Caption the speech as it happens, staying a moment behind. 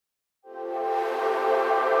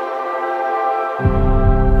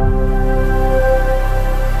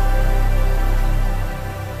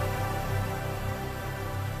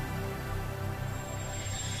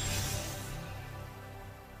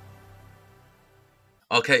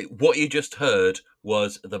Okay, what you just heard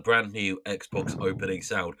was the brand new Xbox opening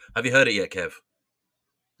sound. Have you heard it yet, Kev?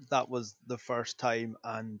 That was the first time,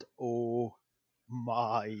 and oh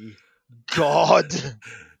my god!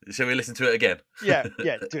 Shall we listen to it again? Yeah, do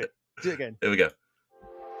it. Do it again. Here we go.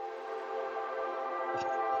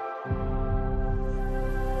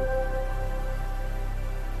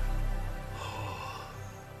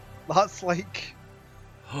 That's like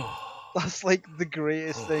the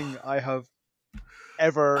greatest thing I have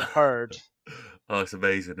ever heard. Oh, it's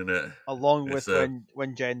amazing, isn't it? Along It's with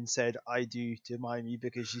when Jen said "I do" to Miami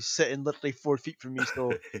because she's sitting literally 4 feet from me.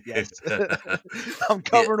 So yes, I'm yeah,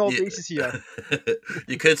 covering all yeah. bases here.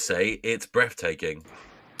 You could say it's breathtaking.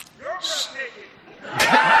 You're breathtaking.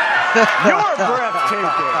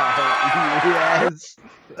 Yes.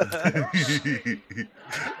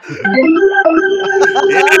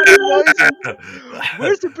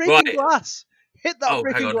 Where's the breaking Right. glass? Hit that Oh,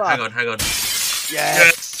 breaking hang glass. on.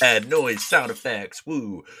 Yes. Yeah, noise, sound effects,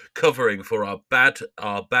 woo, covering for our bad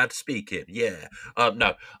speaking. Yeah.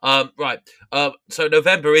 No. Right. So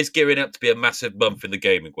November is gearing up to be a massive month in the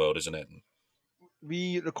gaming world, isn't it?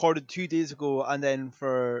 We recorded 2 days ago, and then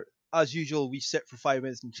as usual, we sit for 5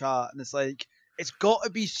 minutes and chat, and it's like, it's got to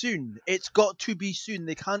be soon. It's got to be soon.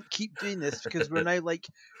 They can't keep doing this because we're now like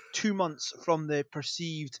 2 months from the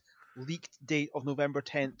perceived leaked date of November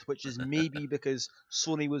 10th, which is maybe because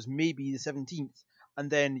Sony was maybe the 17th. And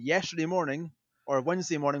then yesterday morning, or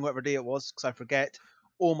Wednesday morning, whatever day it was, because I forget,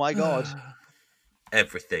 oh my god.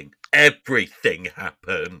 Everything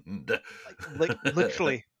happened. Like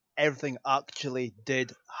literally everything actually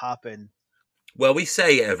did happen. Well, we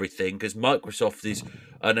say everything because Microsoft has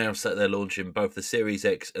announced that they're launching both the Series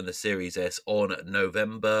X and the Series S on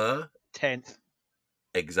November 10th.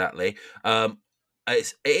 Exactly.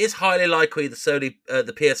 It is highly likely the Sony,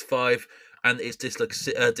 the PS5, and its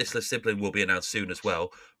discless sibling will be announced soon as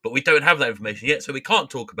well. But we don't have that information yet, so we can't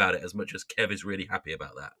talk about it as much as Kev is really happy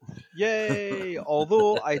about that. Yay!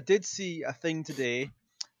 Although I did see a thing today,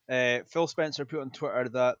 Phil Spencer put on Twitter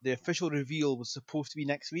that the official reveal was supposed to be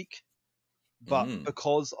next week, but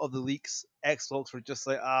because of the leaks, Xbox were just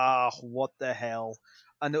like, what the hell?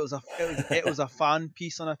 And it was a fan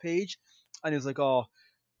piece on a page, and it was like, oh,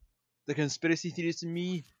 the conspiracy theories to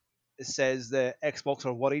me, it says that Xbox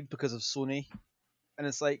are worried because of Sony, and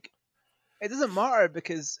it's like, it doesn't matter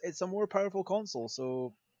because it's a more powerful console.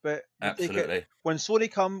 So, but we'll take it. Absolutely. When Sony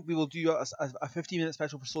come, we will do a 15-minute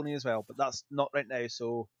special for Sony as well. But that's not right now.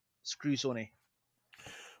 So screw Sony.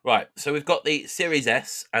 Right, so we've got the Series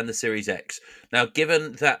S and the Series X. Now,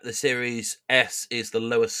 given that the Series S is the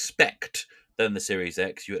lower spec than the Series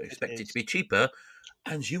X, you expect it to be cheaper,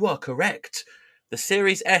 and you are correct. The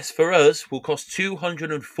Series S for us will cost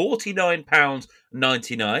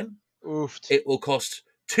 £249.99. Oofed. It will cost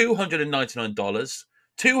 $299,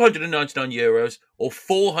 €299, or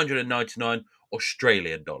 499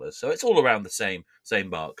 Australian dollars. So it's all around the same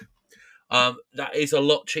mark. That is a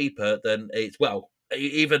lot cheaper than it's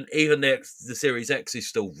even the Series X is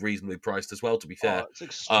still reasonably priced as well. To be fair, it's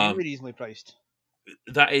extremely reasonably priced.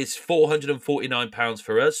 that is £449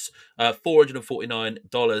 for us,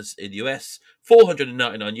 $449 in US,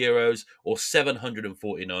 €499, or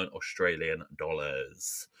 749 Australian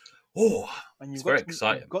dollars. Oh, it's very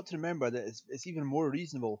exciting. You've got to remember that it's even more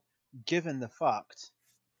reasonable given the fact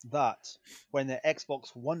that when the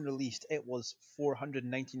Xbox One released, it was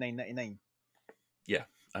 $499.99. Yeah,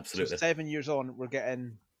 absolutely. So 7 years on, we're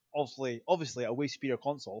getting obviously a way superior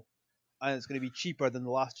console, and it's going to be cheaper than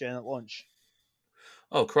the last gen at launch.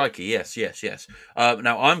 Oh, crikey, yes.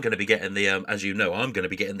 Now, I'm going to be getting the, as you know, I'm going to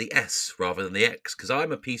be getting the S rather than the X, because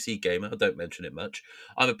I'm a PC gamer. I don't mention it much.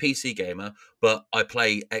 I'm a PC gamer, but I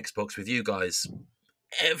play Xbox with you guys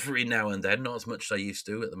every now and then, not as much as I used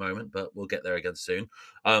to at the moment, but we'll get there again soon.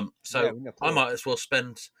 So I might as well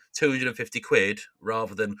spend 250 quid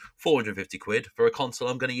rather than 450 quid for a console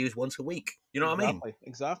I'm going to use once a week. You know what I mean?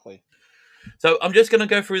 Exactly. So I'm just going to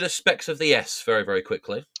go through the specs of the S very, very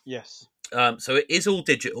quickly. Yes. So it is all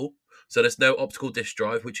digital. So there's no optical disc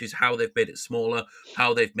drive, which is how they've made it smaller,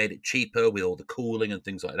 how they've made it cheaper with all the cooling and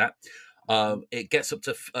things like that. It gets up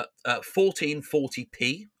to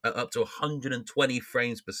 1440p at up to 120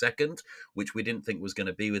 frames per second, which we didn't think was going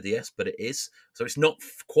to be with the S, but it is. So it's not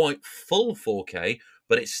quite full 4K,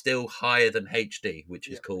 but it's still higher than HD, which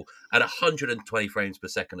is cool. At 120 frames per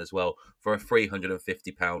second as well for a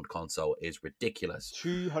 £350 console is ridiculous.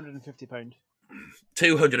 £250.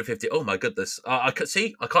 £250. Oh my goodness! I could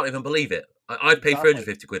see. I can't even believe it. I'd pay Exactly.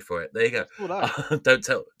 £350 for it. There you go. So would I. Don't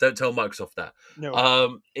tell Microsoft that.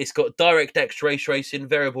 No. It's got DirectX ray tracing,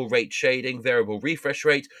 variable rate shading, variable refresh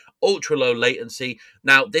rate, ultra low latency.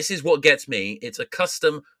 Now this is what gets me. It's a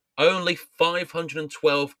custom, only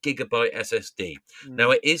 512 gigabyte SSD. Now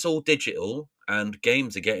Mm. it is all digital, and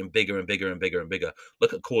games are getting bigger and bigger and bigger and bigger.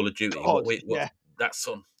 Look at Call of Duty. God, What yeah. that's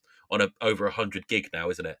on over 100 gig now,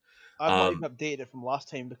 isn't it? I've not even updated it from last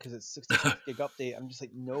time because it's 66 gig update. I'm just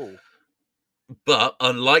like, no. But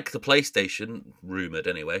unlike the PlayStation, rumored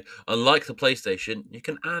anyway, unlike the PlayStation, you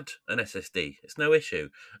can add an SSD. It's no issue,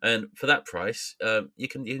 and for that price, you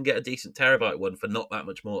can get a decent terabyte one for not that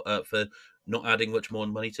much more, for not adding much more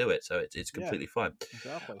money to it. So it's Yeah, completely fine.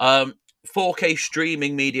 exactly. 4K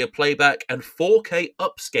streaming media playback and 4K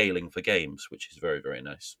upscaling for games, which is very, very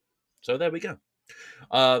nice. So there we go.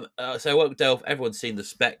 So I won't delve. Everyone's seen the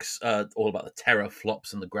specs, all about the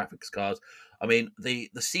teraflops and the graphics cards. I mean, the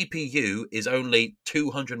CPU is only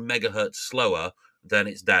 200 megahertz slower than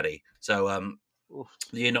its daddy. So Oof.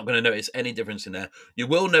 you're not going to notice any difference in there. You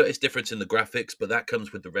will notice difference in the graphics, but that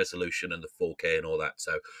comes with the resolution and the 4K and all that.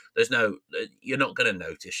 So you're not going to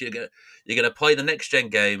notice. You're gonna play the next gen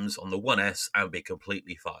games on the One S and be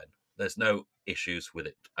completely fine. There's no issues with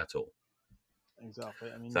it at all.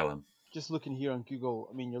 Exactly. I mean, So just looking here on Google,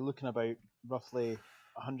 I mean, you're looking about roughly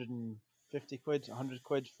 150 quid, 100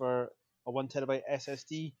 quid for a 1 terabyte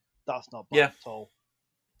SSD. That's not bad yeah, at all,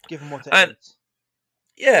 given what it and is.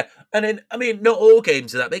 yeah, and then I mean, not all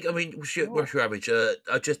games are that big. I mean, No. what's your average?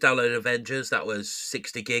 I just downloaded Avengers. That was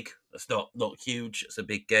 60 gig. That's not huge. It's a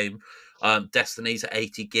big game. Destiny's at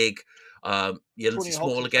 80 gig. Your Tony Hawk's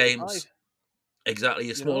smaller at 25. games, exactly. Your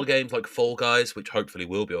You smaller know, games like Fall Guys, which hopefully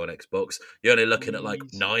will be on Xbox. You're only looking at like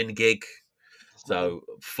please. 9 gig. That's nothing.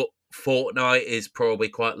 So Fortnite is probably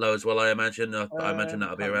quite low as well. I imagine. I imagine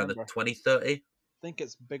that'll be Can't around the remember. 20-30. I think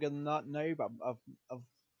it's bigger than that now, but I've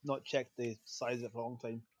not checked the size of it for a long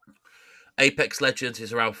time. Apex Legends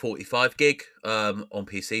is around 45 gig on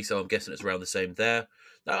PC, so I'm guessing it's around the same there.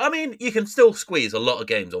 Now, I mean, you can still squeeze a lot of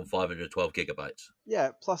games on 512 gigabytes.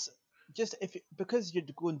 Yeah. Plus, just because you're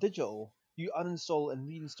going digital, you uninstall and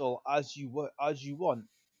reinstall as you want.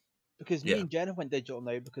 Because me Yeah, and Jen went digital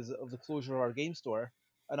now because of the closure of our game store,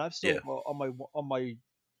 and I've still yeah, got on my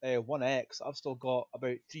One X, I've still got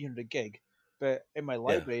about 300 gig, but in my yeah,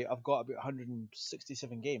 library I've got about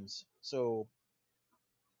 167 games. So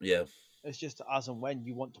yeah. it's just as and when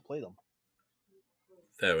you want to play them.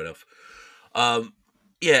 Fair enough. Um,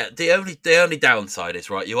 yeah, the only downside is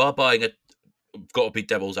right. You are buying a. Got to be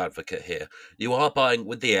devil's advocate here. You are buying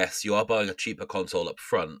with the S. You are buying a cheaper console up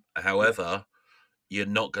front. Yes. However, you're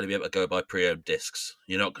not going to be able to go buy pre-owned discs.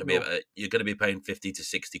 You're not going to be able No. to, you're going to be paying 50 to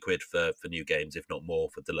 60 quid for new games, if not more,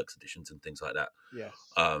 for deluxe editions and things like that. Yes.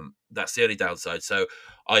 That's the only downside. So,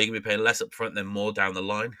 are you going to be paying less up front than more down the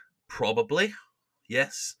line? Probably,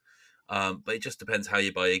 yes. But it just depends how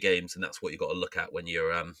you buy your games, and that's what you got to look at when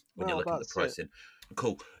you're Well, looking at the that's it. pricing.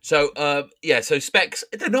 Cool. So so specs,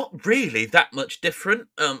 they're not really that much different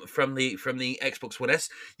from the Xbox One S.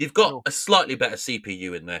 You've got No. a slightly better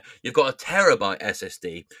CPU in there. You've got a terabyte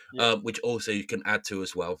SSD, Yes. which also you can add to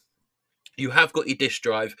as well. You have got your disk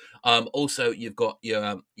drive. Also, you've got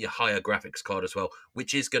your higher graphics card as well,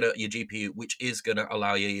 which is your GPU, which is gonna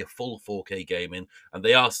allow you your full 4K gaming. And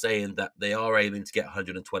they are saying that they are aiming to get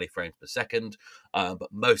 120 frames per second,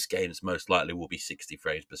 but most games most likely will be 60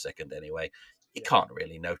 frames per second anyway. You Yeah. can't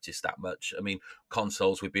really notice that much. I mean,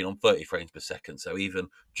 consoles we've been on 30 frames per second, so even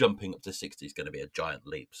jumping up to 60 is going to be a giant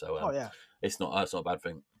leap. So Oh yeah. it's not a bad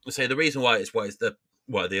thing. So the reason why it's the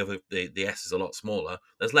S is a lot smaller.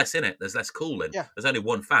 There's less in it. There's less cooling. Yeah. There's only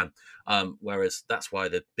one fan. Whereas that's why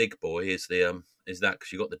the big boy is that because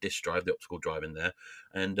you got the disk drive, the optical drive in there,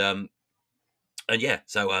 and yeah,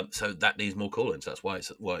 so that needs more cooling. So that's why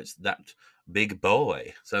it's that big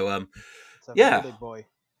boy. So It's a very yeah, big boy.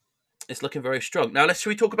 it's looking very strong. Now should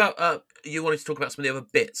we talk about you wanted to talk about some of the other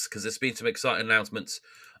bits because there's been some exciting announcements,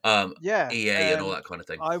 Yeah. EA and all that kind of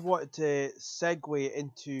thing. I wanted to segue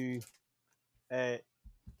into uh,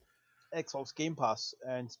 Xbox Game Pass.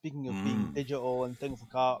 And speaking of being Mm. digital and things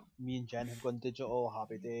like that, me and Jen have gone digital.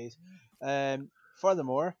 Happy days.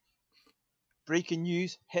 Furthermore, breaking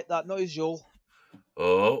news. Hit that noise, Joel.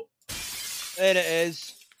 Oh, There it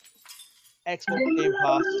is. Xbox Game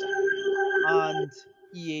Pass and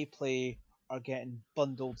EA Play are getting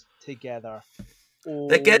bundled together.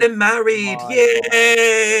 they're Oh getting married! my god.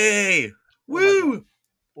 Yay! Oh my god. Woo!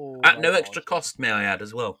 Oh At my no god. extra cost, may I add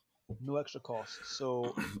as well. No extra cost.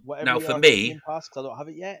 So whatever Now, you for are getting me, Game Pass, because I don't have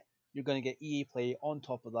it yet, you're going to get EA Play on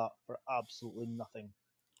top of that for absolutely nothing.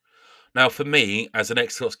 Now, for me, as an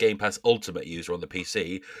Xbox Game Pass Ultimate user on the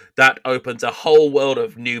PC, that opens a whole world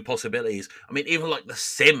of new possibilities. I mean, even like The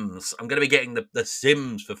Sims. I'm going to be getting the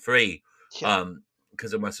Sims for free Yeah.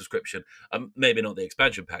 because of my subscription. Maybe not the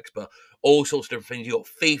expansion packs, but all sorts of different things. You got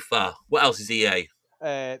FIFA. What else is EA?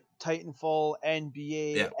 Titanfall, Yeah,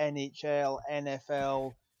 NBA, NHL,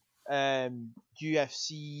 NFL,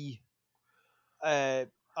 UFC,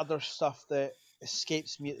 other stuff that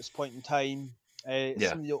escapes me at this point in time. yeah.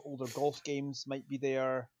 Some of the older golf games might be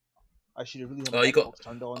there. I should really have Oh, my you got Xbox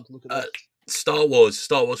turned on to look at uh, this. Star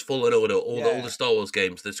Wars Fallen Order, all the Yeah. Star Wars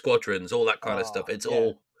games, the Squadrons, all that kind of stuff. It's Yeah.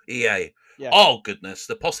 all EA. Yeah. Oh goodness,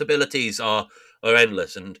 the possibilities are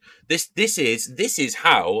endless, and this is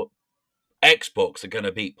how Xbox are going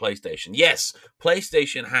to beat PlayStation. Yes,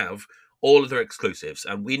 PlayStation have all of their exclusives,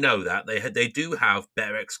 and we know that they do have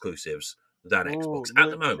better exclusives than Oh, Xbox at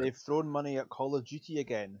the look, moment. they've thrown money at Call of Duty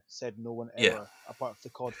again, said no one Yeah. ever, apart from the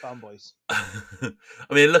COD fanboys. I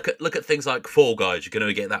mean, look at things like Fall Guys. You're going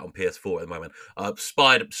to get that on PS4 at the moment.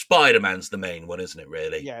 Spider-Man's the main one, isn't it?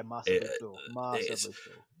 Really, Yeah, it, massively so. it's Massively so.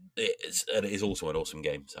 and it is also an awesome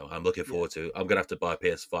game. So I'm looking Yeah. forward to. I'm going to have to buy a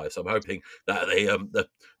PS5. So I'm hoping that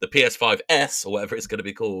the PS5S or whatever it's going to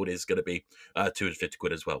be called is going to be 250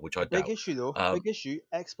 quid as well, which I Big doubt. issue though. Big issue.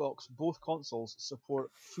 Xbox, both consoles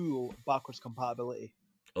support full backwards compatibility.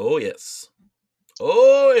 Oh yes,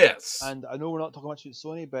 oh yes. And I know we're not talking much about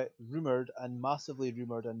Sony, but rumored and massively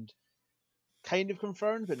rumored and kind of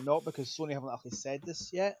confirmed, but not because Sony haven't actually said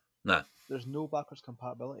this yet. No. There's no backwards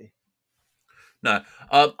compatibility. No,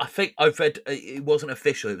 I think I've read it wasn't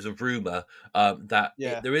official. It was a rumor that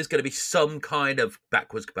Yeah. there is going to be some kind of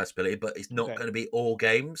backwards compatibility, but it's not Okay. going to be all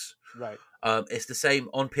games. Right. It's the same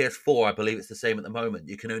on PS4. I believe it's the same at the moment.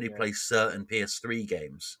 You can only Yeah. play certain PS3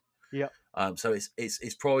 games. Yep. So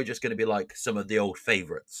it's probably just going to be like some of the old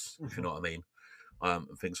favorites, if you Mhm. know what I mean,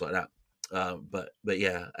 and things like that. But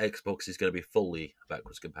yeah, Xbox is going to be fully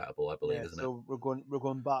backwards compatible, I believe, Yeah. isn't it? So we're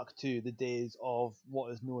going back to the days of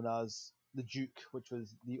what is known as the Duke, which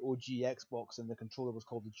was the OG Xbox, and the controller was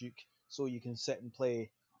called the Duke. So you can sit and play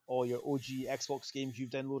all your OG Xbox games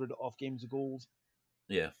you've downloaded off Games of Gold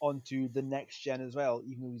Yeah. onto the next gen as well,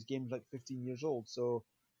 even though these games are like 15 years old. So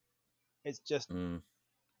it's just Mm.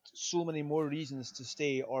 so many more reasons to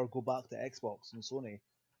stay or go back to Xbox and Sony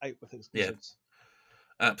out with Yeah. exclusives.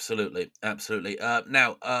 Absolutely, absolutely.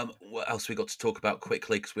 Now, what else we got to talk about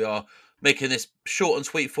quickly? Because we are making this short and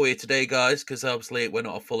sweet for you today, guys. Because obviously we're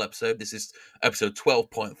not a full episode. This is episode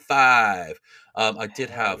 12.5. I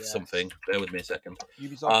did Hell have yes. something. Bear with me a second.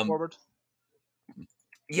 Ubisoft Forward.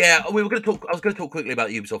 Yeah, we were going to talk. I was going to talk quickly about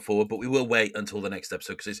Ubisoft Forward, but we will wait until the next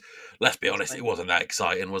episode because let's be honest, it wasn't that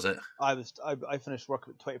exciting, was it? I finished work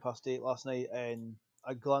at 20 past 8 last night, and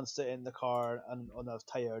I glanced at it in the car, and I was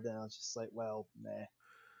tired, and I was just like, well, meh.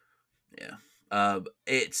 Yeah.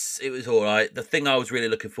 It was all right. The thing I was really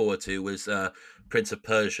looking forward to was Prince of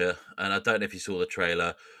Persia, and I don't know if you saw the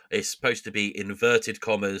trailer. It's supposed to be inverted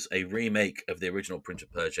commas a remake of the original Prince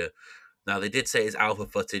of Persia. Now they did say it's alpha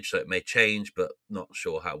footage, so it may change, but not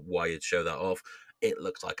sure why you'd show that off. It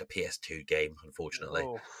looks like a PS2 game, unfortunately.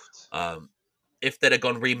 Oh, If they'd have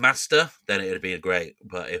gone remaster, then it'd have been great.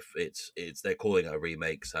 But if it's they're calling it a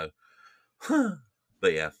remake, so.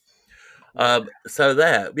 But yeah. So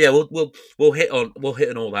there, yeah, we'll hit on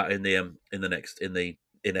all that in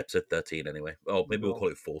in episode 13 anyway. Oh, maybe we'll call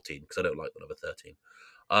it 14 because I don't like the number 13.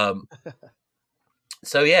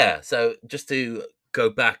 So yeah, so just to go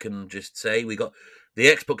back and just say we got the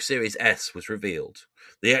Xbox Series S was revealed.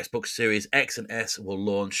 The Xbox Series X and S will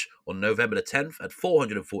launch on November the 10th at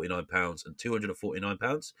 £449 and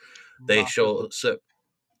 £249. They show so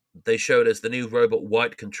they showed us the new Robot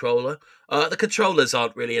White controller. The controllers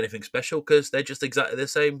aren't really anything special because they're just exactly the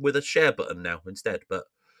same with a share button now instead.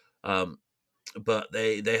 Um, but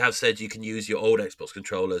they have said you can use your old Xbox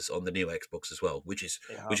controllers on the new Xbox as well, which is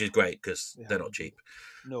great because they're not cheap.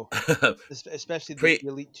 No, especially the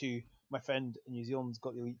Elite 2. My friend in New Zealand's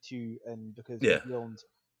got the Elite 2, and because New Zealand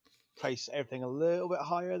price everything a little bit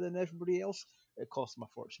higher than everybody else, it costs them a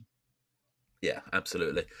fortune. Yeah,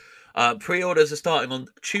 absolutely. Pre-orders are starting on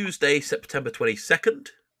Tuesday, September 22nd.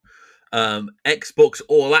 Xbox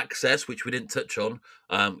All Access, which we didn't touch on,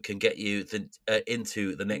 can get you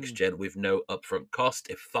into the next gen with no upfront cost.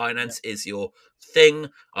 If finance is your thing,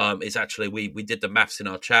 it's actually we did the maths in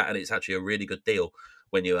our chat, and it's actually a really good deal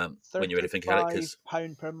when you really think about it.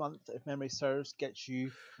 £35 per month, if memory serves, gets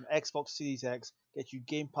you an Xbox Series X, gets you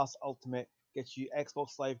Game Pass Ultimate, gets you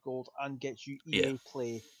Xbox Live Gold, and gets you EA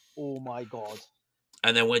Play. Oh my god!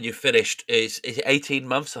 And then when you're finished, is 18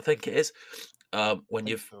 months, I think it is. When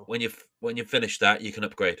you've finished that, you can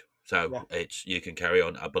upgrade. So you can carry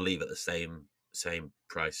on, I believe, at the same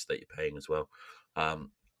price that you're paying as well.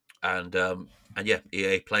 And yeah,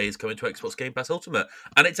 EA Play is coming to Xbox Game Pass Ultimate,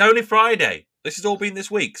 and it's only Friday. This has all been this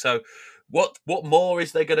week. So what more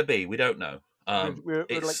is there going to be? We don't know. We're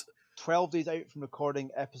like 12 days out from recording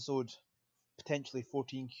episode potentially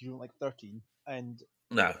 14, like 13, and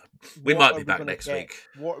no, we might be back next week.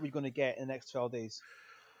 What are we going to get in the next 12 days?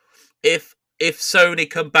 If Sony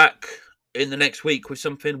come back in the next week with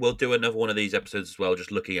something, we'll do another one of these episodes as well,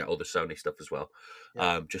 just looking at all the Sony stuff as well,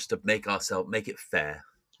 just to make it fair.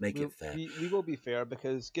 We will be fair,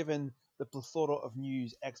 because given the plethora of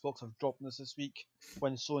news Xbox have dropped us this week,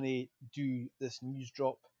 when Sony do this news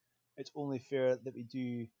drop, it's only fair that we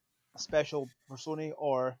do a special for Sony,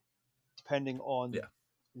 or depending on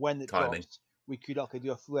when it drops, we could actually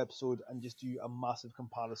do a full episode and just do a massive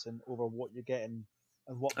comparison over what you're getting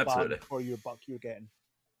and what bang for your buck you're getting.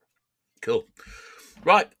 Cool.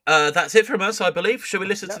 Right, that's it from us, I believe. Shall we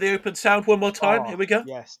listen to the open sound one more time? Here we go.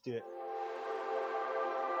 Yes, do it.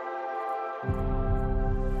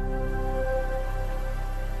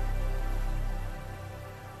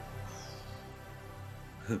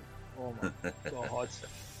 Oh my god.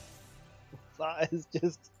 That is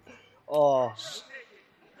just... Oh.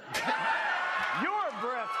 You're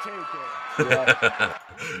breathtaking. Yeah.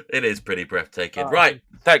 It is pretty breathtaking. Right,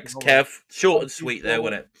 thanks, Kev. Short and sweet there,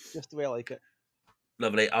 wasn't it? Just the way I like it.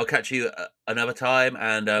 Lovely. I'll catch you another time,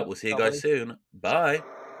 and we'll see you guys soon. Bye.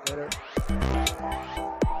 Later.